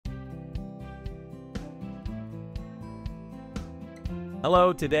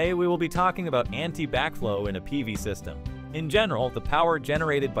Hello, today we will be talking about anti-backflow in a PV system. In general, the power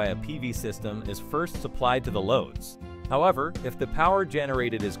generated by a PV system is first supplied to the loads. However, if the power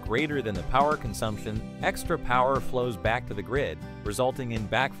generated is greater than the power consumption, extra power flows back to the grid, resulting in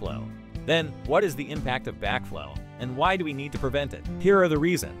backflow. Then, what is the impact of backflow, and why do we need to prevent it? Here are the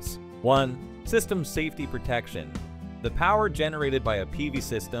reasons. 1. System safety protection. The power generated by a PV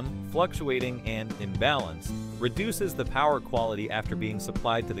system, fluctuating and imbalanced, reduces the power quality after being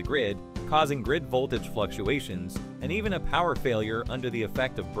supplied to the grid, causing grid voltage fluctuations, and even a power failure under the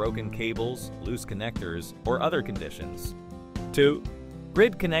effect of broken cables, loose connectors, or other conditions. 2.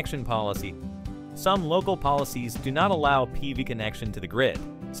 Grid connection policy. Some local policies do not allow PV connection to the grid.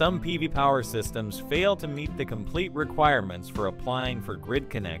 Some PV power systems fail to meet the complete requirements for applying for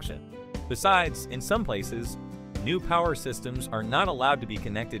grid connection. Besides, in some places, new power systems are not allowed to be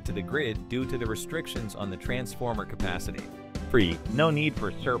connected to the grid due to the restrictions on the transformer capacity. 3. No need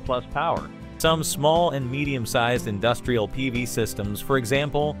for surplus power. Some small and medium-sized industrial PV systems, for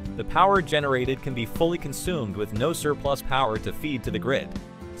example, the power generated can be fully consumed with no surplus power to feed to the grid.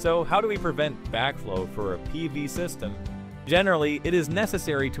 So how do we prevent backflow for a PV system? Generally, it is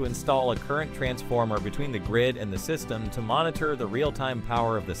necessary to install a current transformer between the grid and the system to monitor the real-time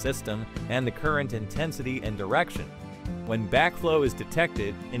power of the system and the current intensity and direction. When backflow is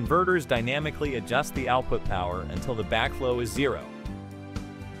detected, inverters dynamically adjust the output power until the backflow is zero.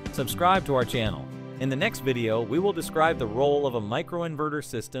 Subscribe to our channel. In the next video, we will describe the role of a microinverter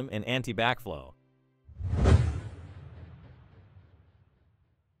system in anti-backflow.